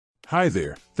Hi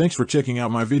there, thanks for checking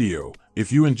out my video.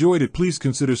 If you enjoyed it, please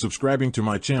consider subscribing to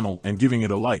my channel and giving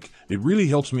it a like. It really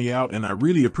helps me out and I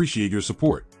really appreciate your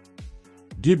support.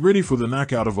 Get ready for the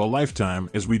knockout of a lifetime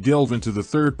as we delve into the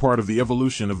third part of the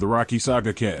evolution of the Rocky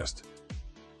Saga cast.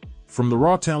 From the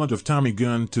raw talent of Tommy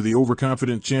Gunn to the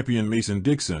overconfident champion Mason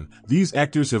Dixon, these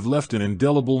actors have left an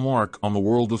indelible mark on the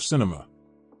world of cinema.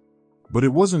 But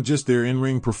it wasn't just their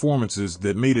in-ring performances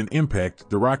that made an impact.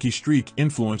 The Rocky streak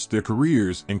influenced their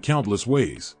careers in countless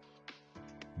ways.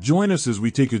 Join us as we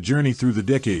take a journey through the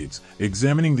decades,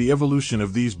 examining the evolution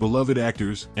of these beloved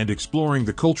actors and exploring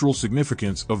the cultural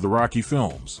significance of the Rocky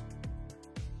films.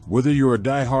 Whether you're a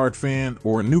die-hard fan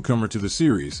or a newcomer to the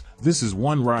series, this is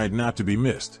one ride not to be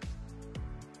missed.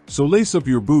 So lace up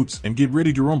your boots and get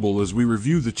ready to rumble as we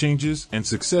review the changes and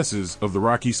successes of the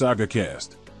Rocky Saga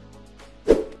cast.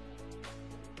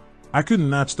 I couldn't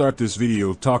not start this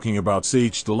video talking about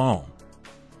Sage Stallone.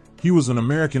 He was an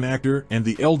American actor and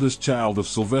the eldest child of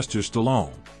Sylvester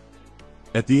Stallone.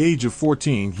 At the age of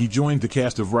 14, he joined the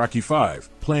cast of Rocky V,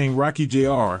 playing Rocky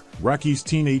Jr., Rocky's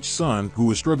teenage son who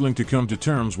was struggling to come to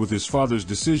terms with his father's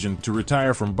decision to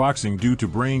retire from boxing due to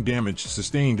brain damage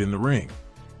sustained in the ring.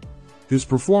 His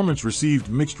performance received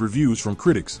mixed reviews from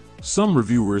critics. Some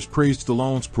reviewers praised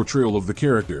Stallone's portrayal of the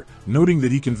character, noting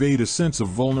that he conveyed a sense of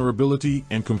vulnerability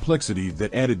and complexity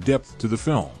that added depth to the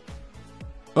film.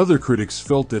 Other critics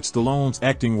felt that Stallone's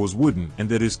acting was wooden and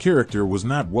that his character was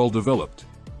not well developed.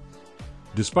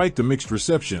 Despite the mixed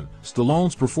reception,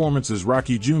 Stallone's performance as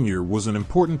Rocky Jr. was an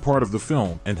important part of the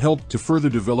film and helped to further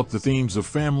develop the themes of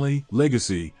family,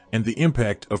 legacy, and the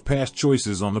impact of past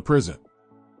choices on the present.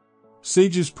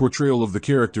 Sage's portrayal of the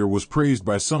character was praised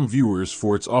by some viewers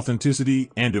for its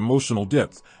authenticity and emotional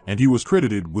depth, and he was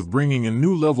credited with bringing a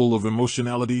new level of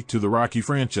emotionality to the Rocky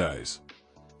franchise.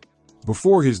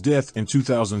 Before his death in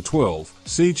 2012,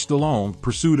 Sage Stallone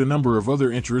pursued a number of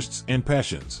other interests and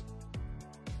passions.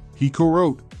 He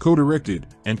co-wrote, co-directed,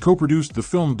 and co-produced the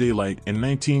film Daylight in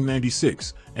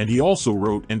 1996, and he also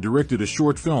wrote and directed a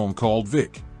short film called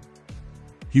Vic.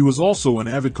 He was also an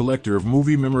avid collector of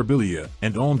movie memorabilia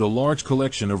and owned a large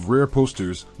collection of rare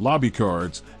posters, lobby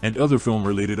cards, and other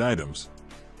film-related items.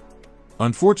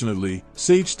 Unfortunately,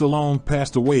 Sage Stallone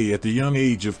passed away at the young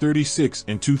age of 36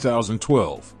 in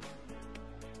 2012.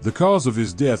 The cause of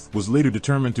his death was later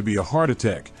determined to be a heart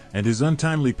attack, and his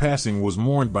untimely passing was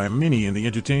mourned by many in the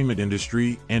entertainment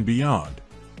industry and beyond.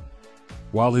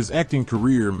 While his acting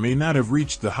career may not have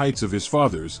reached the heights of his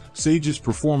father's, Sage's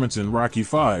performance in Rocky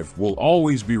V will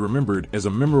always be remembered as a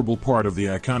memorable part of the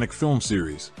iconic film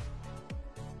series.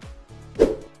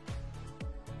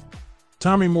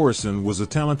 Tommy Morrison was a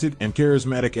talented and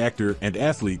charismatic actor and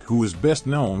athlete who is best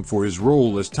known for his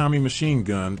role as Tommy Machine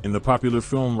Gun in the popular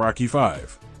film Rocky V.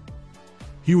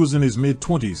 He was in his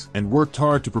mid-20s and worked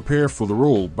hard to prepare for the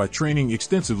role by training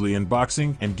extensively in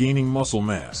boxing and gaining muscle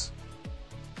mass.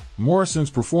 Morrison's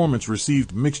performance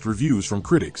received mixed reviews from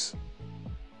critics.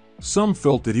 Some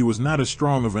felt that he was not as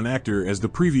strong of an actor as the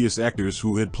previous actors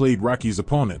who had played Rocky's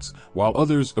opponents, while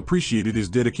others appreciated his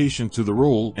dedication to the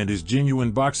role and his genuine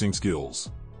boxing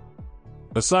skills.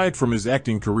 Aside from his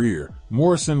acting career,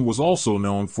 Morrison was also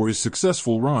known for his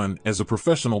successful run as a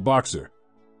professional boxer.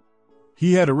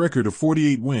 He had a record of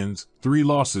 48 wins, 3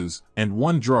 losses, and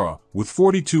 1 draw, with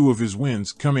 42 of his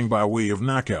wins coming by way of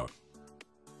knockout.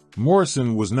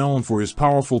 Morrison was known for his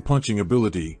powerful punching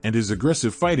ability and his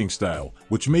aggressive fighting style,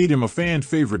 which made him a fan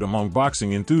favorite among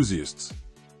boxing enthusiasts.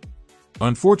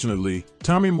 Unfortunately,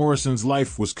 Tommy Morrison's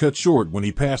life was cut short when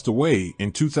he passed away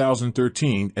in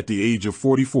 2013 at the age of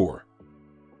 44.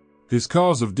 His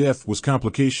cause of death was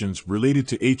complications related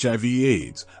to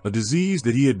HIV/AIDS, a disease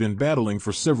that he had been battling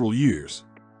for several years.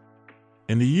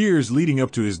 In the years leading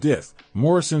up to his death,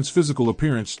 Morrison's physical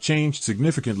appearance changed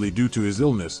significantly due to his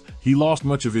illness. He lost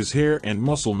much of his hair and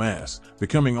muscle mass,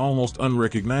 becoming almost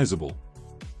unrecognizable.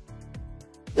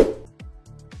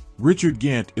 Richard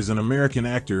Gant is an American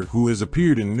actor who has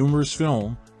appeared in numerous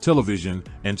film, television,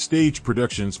 and stage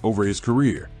productions over his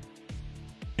career.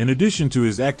 In addition to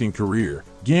his acting career,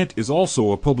 Gant is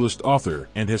also a published author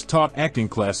and has taught acting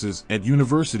classes at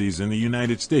universities in the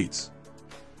United States.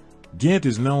 Gant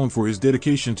is known for his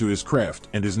dedication to his craft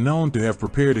and is known to have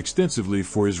prepared extensively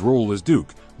for his role as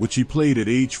Duke, which he played at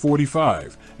age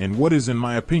 45, and what is in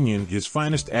my opinion his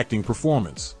finest acting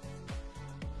performance.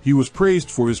 He was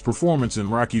praised for his performance in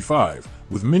Rocky V,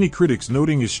 with many critics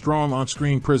noting his strong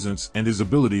on-screen presence and his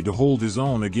ability to hold his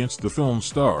own against the film's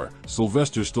star,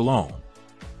 Sylvester Stallone.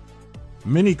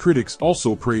 Many critics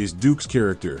also praised Duke's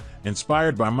character,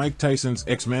 inspired by Mike Tyson's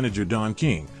ex-manager Don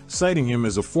King, citing him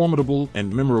as a formidable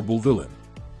and memorable villain.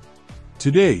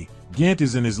 Today, Gant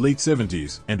is in his late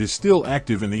 70s and is still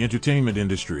active in the entertainment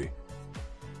industry.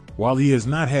 While he has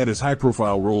not had as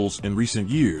high-profile roles in recent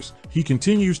years, he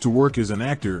continues to work as an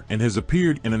actor and has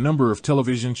appeared in a number of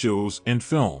television shows and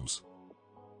films.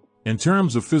 In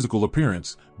terms of physical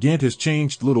appearance, Gant has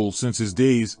changed little since his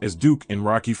days as Duke in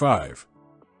Rocky V.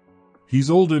 He's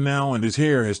older now and his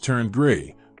hair has turned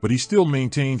gray, but he still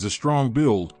maintains a strong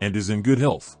build and is in good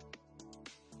health.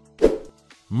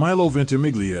 Milo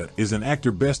Ventimiglia is an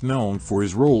actor best known for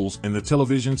his roles in the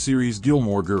television series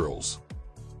Gilmore Girls.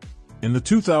 In the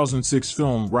 2006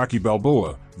 film Rocky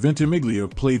Balboa, Ventimiglia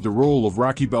played the role of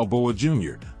Rocky Balboa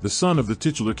Jr., the son of the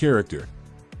titular character.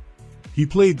 He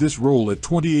played this role at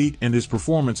 28 and his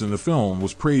performance in the film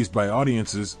was praised by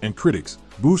audiences and critics,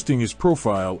 boosting his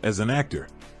profile as an actor.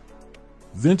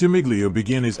 Ventimiglia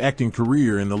began his acting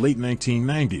career in the late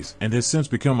 1990s and has since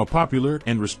become a popular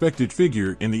and respected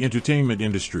figure in the entertainment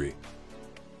industry.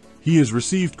 He has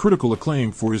received critical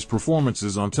acclaim for his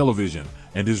performances on television,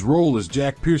 and his role as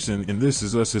Jack Pearson in This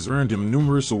Is Us has earned him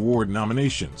numerous award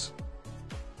nominations.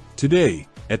 Today,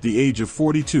 at the age of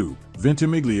 42,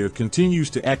 Ventimiglia continues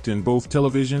to act in both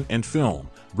television and film,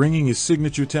 bringing his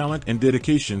signature talent and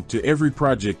dedication to every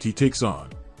project he takes on.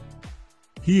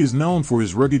 He is known for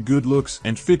his rugged good looks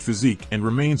and fit physique and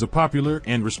remains a popular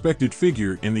and respected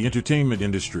figure in the entertainment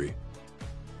industry.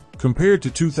 Compared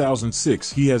to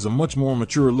 2006, he has a much more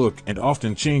mature look and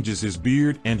often changes his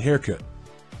beard and haircut.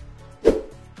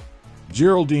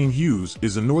 Geraldine Hughes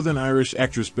is a Northern Irish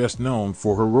actress best known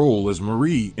for her role as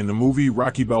Marie in the movie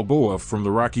Rocky Balboa from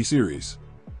the Rocky series.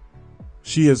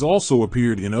 She has also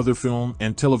appeared in other film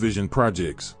and television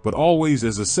projects, but always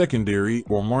as a secondary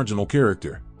or marginal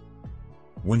character.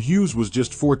 When Hughes was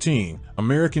just 14,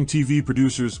 American TV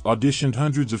producers auditioned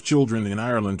hundreds of children in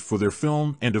Ireland for their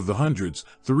film, and of the hundreds,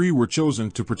 3 were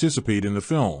chosen to participate in the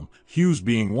film, Hughes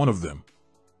being one of them.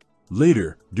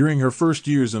 Later, during her first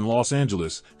years in Los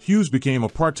Angeles, Hughes became a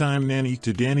part-time nanny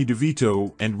to Danny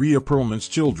DeVito and Rhea Perlman's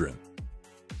children.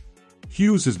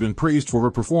 Hughes has been praised for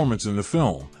her performance in the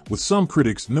film, with some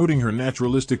critics noting her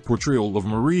naturalistic portrayal of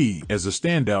Marie as a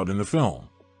standout in the film.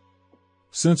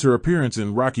 Since her appearance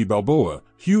in Rocky Balboa,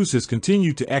 Hughes has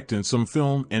continued to act in some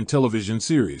film and television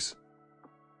series.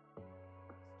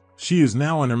 She is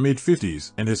now in her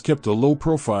mid-50s and has kept a low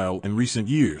profile in recent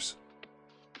years.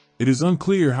 It is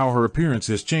unclear how her appearance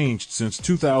has changed since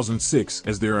 2006,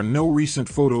 as there are no recent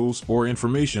photos or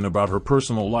information about her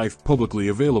personal life publicly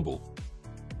available.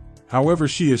 However,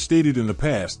 she has stated in the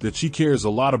past that she cares a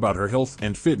lot about her health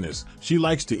and fitness. She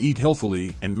likes to eat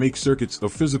healthily and make circuits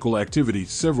of physical activity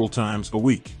several times a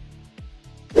week.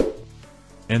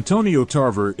 Antonio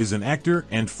Tarver is an actor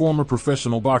and former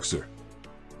professional boxer.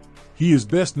 He is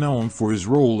best known for his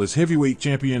role as heavyweight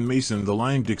champion Mason the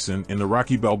Lion Dixon in the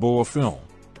Rocky Balboa film.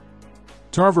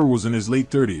 Tarver was in his late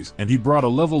 30s and he brought a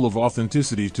level of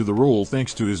authenticity to the role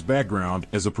thanks to his background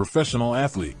as a professional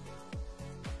athlete.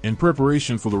 In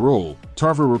preparation for the role,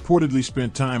 Tarver reportedly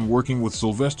spent time working with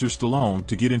Sylvester Stallone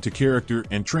to get into character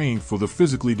and train for the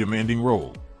physically demanding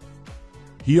role.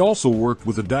 He also worked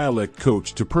with a dialect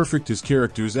coach to perfect his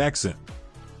character's accent.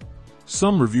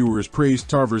 Some reviewers praised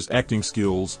Tarver's acting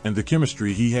skills and the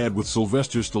chemistry he had with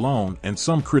Sylvester Stallone, and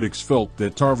some critics felt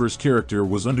that Tarver's character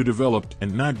was underdeveloped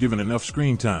and not given enough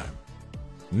screen time.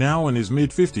 Now in his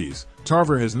mid-50s,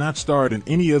 Tarver has not starred in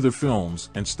any other films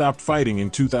and stopped fighting in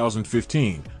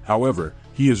 2015. However,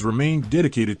 he has remained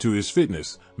dedicated to his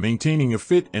fitness, maintaining a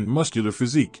fit and muscular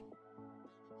physique.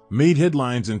 Made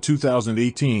headlines in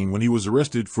 2018 when he was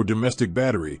arrested for domestic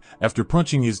battery after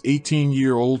punching his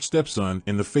 18-year-old stepson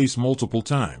in the face multiple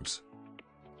times.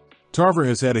 Tarver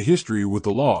has had a history with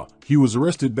the law. He was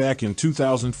arrested back in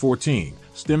 2014,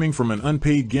 stemming from an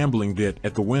unpaid gambling debt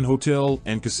at the Wynn Hotel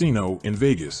and Casino in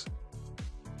Vegas.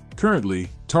 Currently,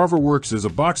 Tarver works as a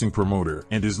boxing promoter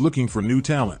and is looking for new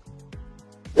talent.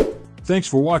 Thanks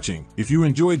for watching. If you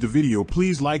enjoyed the video,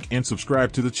 please like and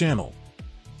subscribe to the channel.